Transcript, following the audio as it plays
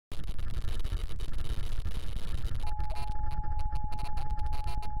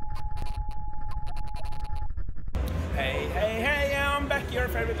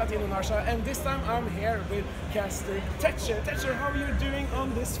favorite Latino Narsha, and this time I'm here with caster Tetcher. Tetcher, how are you doing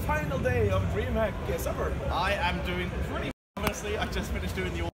on this final day of Dreamhack Summer? I am doing pretty honestly. I just finished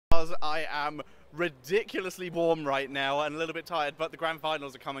doing the All-Stars. I am ridiculously warm right now and a little bit tired, but the grand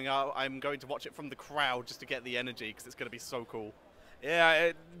finals are coming up. I'm going to watch it from the crowd just to get the energy because it's going to be so cool.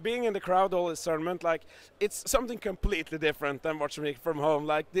 Yeah, being in the crowd all this tournament, like, it's something completely different than watching it from home.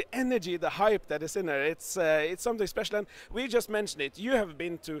 Like, the energy, the hype that is in there, it's something special. And we just mentioned it. You have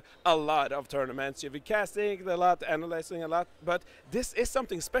been to a lot of tournaments. You've been casting a lot, analyzing a lot, but this is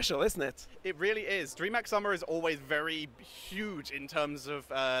something special, isn't it? It really is. Dreamhack Summer is always very huge in terms of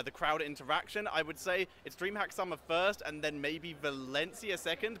the crowd interaction. I would say it's Dreamhack Summer first, and then maybe Valencia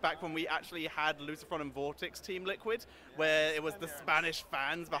second, back when we actually had Lucifron and Vortex Team Liquid, where it was the Spanish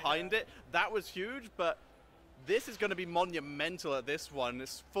fans behind it. That was huge, but this is going to be monumental at this one.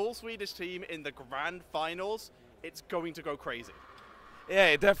 This full Swedish team in the grand finals. It's going to go crazy. Yeah,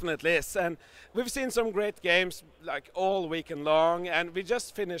 it definitely is, and we've seen some great games like all weekend long, and we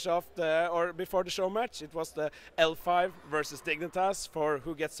just finished off before the show match. It was the L5 versus Dignitas for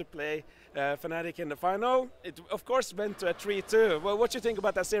who gets to play Fnatic in the final. It of course went to a 3-2. Well, what do you think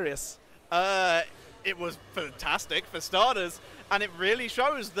about that series? It was fantastic for starters, and it really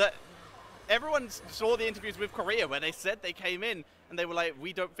shows that everyone saw the interviews with Korea where they said they came in and they were like,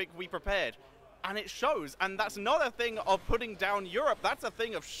 we don't think we prepared. And it shows, and that's not a thing of putting down Europe, that's a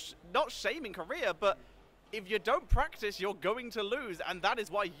thing of not shaming Korea, but if you don't practice, you're going to lose, and that is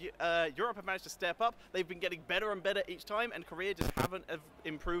why Europe have managed to step up. They've been getting better and better each time, and Korea just haven't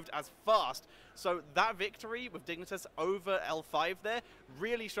improved as fast. So that victory with Dignitas over L5 there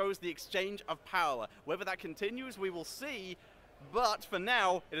really shows the exchange of power. Whether that continues, we will see, but for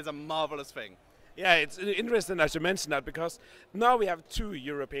now, it is a marvelous thing. Yeah, it's interesting that you mentioned that, because now we have two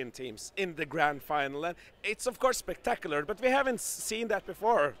European teams in the grand final, and it's of course spectacular, but we haven't seen that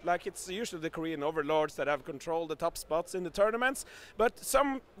before. Like, it's usually the Korean overlords that have controlled the top spots in the tournaments, but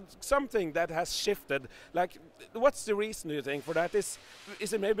something that has shifted. Like, what's the reason, do you think, for that? Is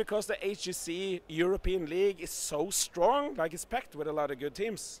it maybe because the HGC European League is so strong? Like, it's packed with a lot of good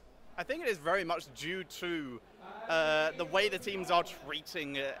teams. I think it is very much due to the way the teams are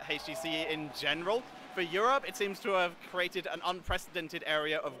treating HGC in general. For Europe, it seems to have created an unprecedented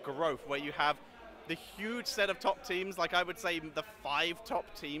area of growth where you have the huge set of top teams. Like, I would say the 5 top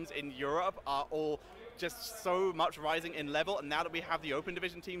teams in Europe are all just so much rising in level, and now that we have the open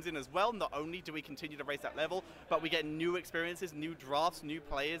division teams in as well, not only do we continue to raise that level, but we get new experiences, new drafts, new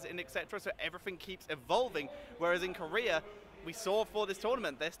players in, etc. So everything keeps evolving, whereas in Korea, we saw for this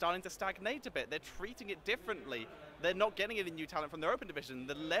tournament, they're starting to stagnate a bit. They're treating it differently. They're not getting any new talent from their open division.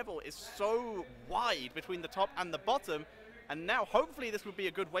 The level is so wide between the top and the bottom. And now, hopefully, this would be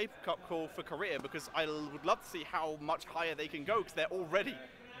a good wake-up call for Korea, because I would love to see how much higher they can go, because they're already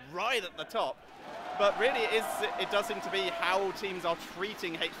right at the top. But really, it does seem to be how teams are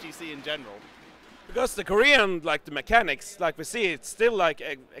treating HGC in general. Because the Korean, like the mechanics, like we see, it's still like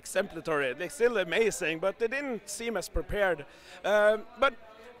exemplary. They're still amazing, but they didn't seem as prepared. But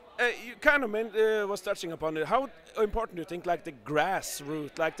you kind of was touching upon it. How important do you think, like the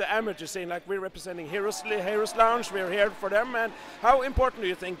grassroots, like the amateur scene, like we're representing Heroes Lounge, we're here for them, and how important do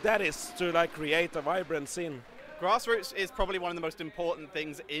you think that is to like create a vibrant scene? Grassroots is probably one of the most important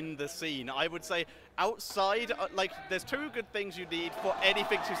things in the scene. I would say outside, like, there's 2 good things you need for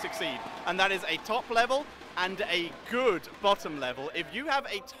anything to succeed, and that is a top level and a good bottom level. If you have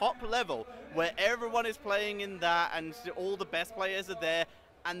a top level where everyone is playing in that and all the best players are there,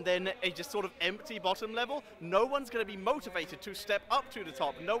 and then a just sort of empty bottom level, no one's going to be motivated to step up to the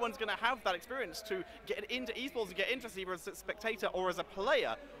top. No one's going to have that experience to get into esports and get interested either as a spectator or as a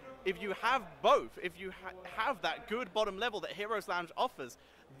player. If you have both, if you have that good bottom level that Heroes Lounge offers,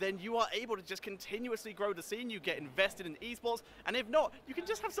 then you are able to just continuously grow the scene, you get invested in esports, and if not, you can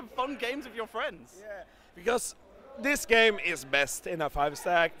just have some fun games with your friends. Yeah, because this game is best in a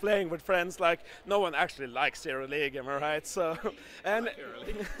 5-stack, playing with friends. Like, no one actually likes Zero League, am I right? So, and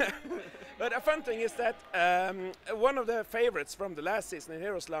but a fun thing is that one of the favorites from the last season in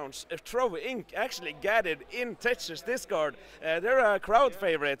Heroes Lounge, Trovo Inc., actually gathered in Tetcher's Discord. They're a crowd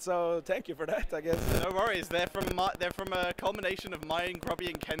favorite, so thank you for that, I guess. No worries. They're from a culmination of mine, Grubby,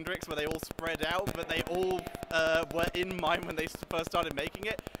 and Kendricks, where they all spread out, but they all were in mine when they first started making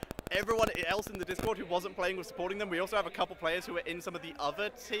it. Everyone else in the Discord who wasn't playing was supporting them. We also have a couple players who are in some of the other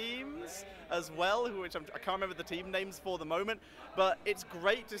teams as well, which I can't remember the team names for the moment. But it's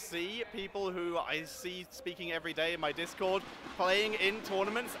great to see people who I see speaking every day in my Discord playing in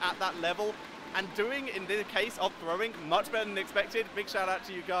tournaments at that level and doing, in the case of throwing, much better than expected. Big shout out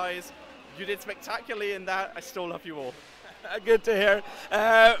to you guys. You did spectacularly in that. I still love you all. Good to hear.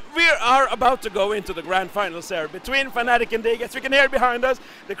 We are about to go into the grand finals here between Fnatic and Dig. As we can hear behind us,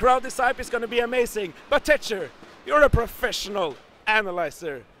 the crowd this hype is going to be amazing. But Tetcher, you're a professional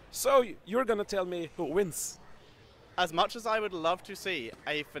analyzer, so you're going to tell me who wins. As much as I would love to see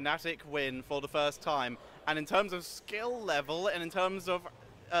a Fnatic win for the first time, and in terms of skill level and in terms of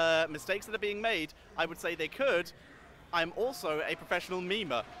mistakes that are being made, I would say they could. I'm also a professional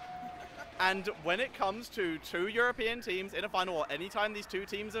memer. And when it comes to two European teams in a final, or any time these two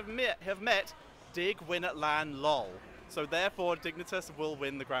teams have met, Dig win at LAN LOL. So therefore, Dignitas will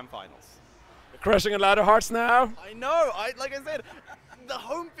win the grand finals. You're crushing a lot of hearts now. I know, like I said, the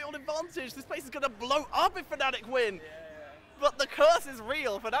home field advantage, this place is going to blow up if Fnatic win. But the curse is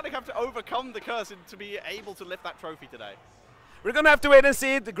real. Fnatic have to overcome the curse to be able to lift that trophy today. We're going to have to wait and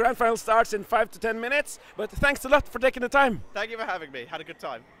see. The grand final starts in 5 to 10 minutes. But thanks a lot for taking the time. Thank you for having me. Had a good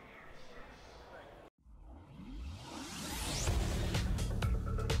time.